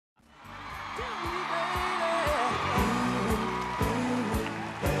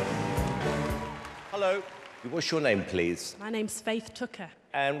Hello. What's your name, please? My name's Faith Tucker.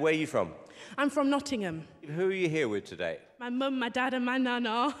 And where are you from? I'm from Nottingham. Who are you here with today? My mum, my dad and my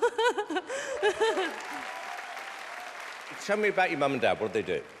nana. Tell me about your mum and dad. What do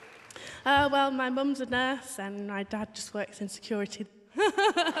they do? Well, my mum's a nurse and my dad just works in security.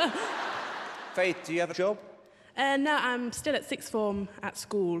 Faith, do you have a job? No, I'm still at sixth form at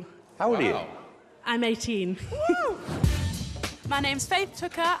school. How old are you? I'm 18. My name's Faith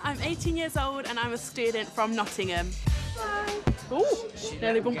Tucker, I'm 18 years old and I'm a student from Nottingham. Hi. Oh,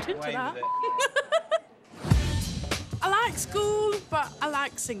 nearly bumped into that. I like school, but I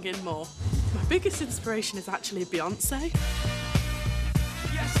like singing more. My biggest inspiration is actually Beyonce.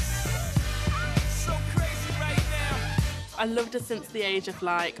 Yes! So crazy right now. I loved her since the age of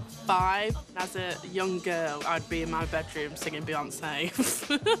like 5. As a young girl, I'd be in my bedroom singing Beyonce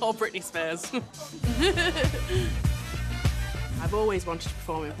or Britney Spears. I've always wanted to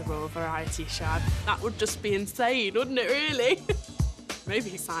perform in the Royal Variety Show. That would just be insane, wouldn't it, really?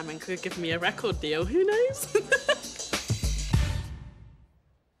 Maybe Simon could give me a record deal, who knows?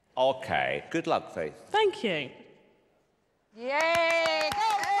 OK. Good luck, Faith. Thank you. Yay!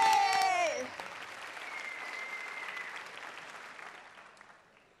 Go, Faith!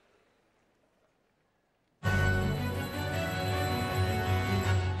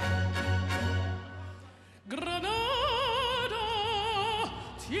 Granada,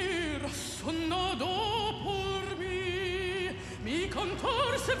 tierra sonado por mí, mi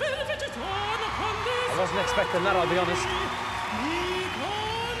cantor se vuelve gitano cuando I wasn't expecting that, I'll be honest. mi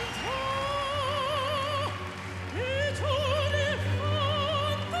cantor, hecho de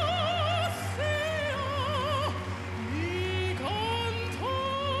fantasía, mi cantor,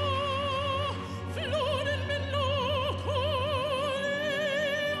 flor en melancolía,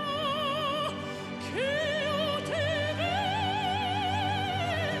 que yo te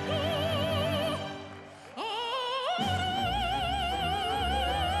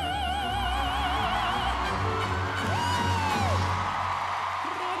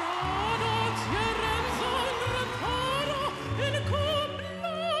Granada, tierra ensangrentada, en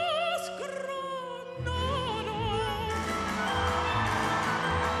coplas Granada.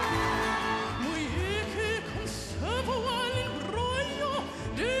 Muy que conservo al embrollo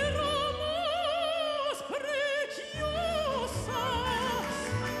de ramas preciosas,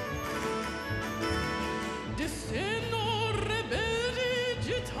 de seno rebelde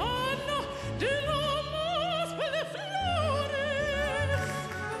gitana, de ramas de flores.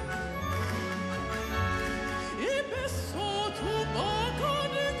 Y besó tu boca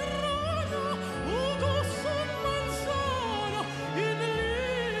de grana, Hugo son manzana, en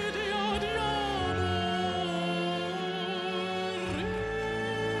lidia de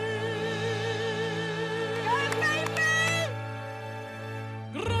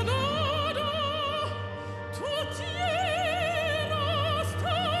Granada, tu tierra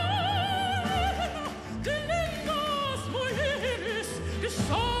eterna, de lenguas mujeres, de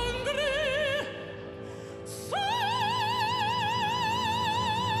sangre,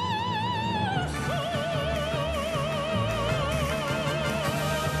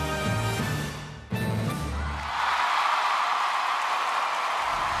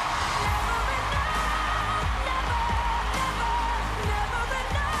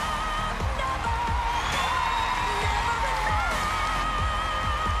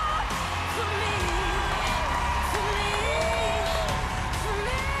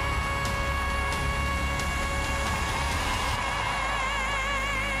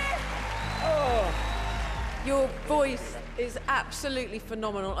 Your voice is absolutely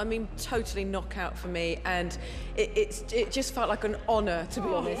phenomenal. I mean, totally knockout for me, and it just felt like an honour, to be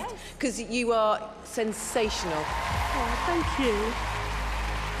honest, because you are sensational. Oh, thank you.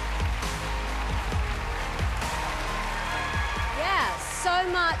 Yeah, so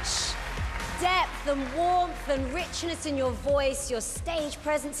much depth and warmth and richness in your voice. Your stage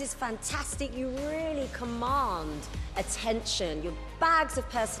presence is fantastic. You really command attention. Your bags of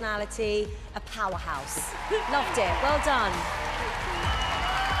personality, a powerhouse. Loved it. Well done.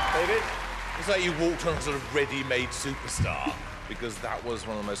 David, it's like you walked on a sort of ready-made superstar because that was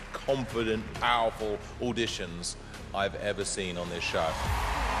one of the most confident, powerful auditions I've ever seen on this show.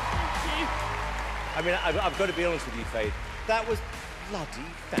 I mean, I've got to be honest with you, Faith. That was bloody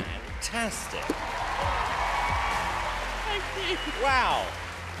fantastic. Thank you. Wow.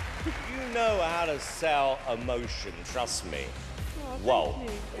 You know how to sell emotion, trust me. Oh,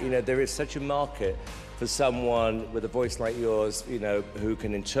 thank You know, there is such a market for someone with a voice like yours, you know, who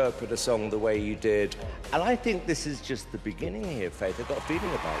can interpret a song the way you did. And I think this is just the beginning here, Faith. I've got a feeling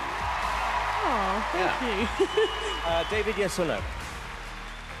about you. Oh, thank you. David, yes or no?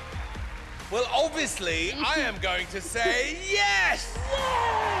 Well, obviously, I am going to say yes!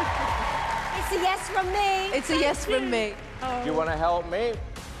 It's a yes from me. It's a yes from me. Do you want to help me?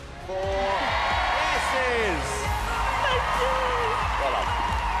 4 yeses! Thank you! Well done.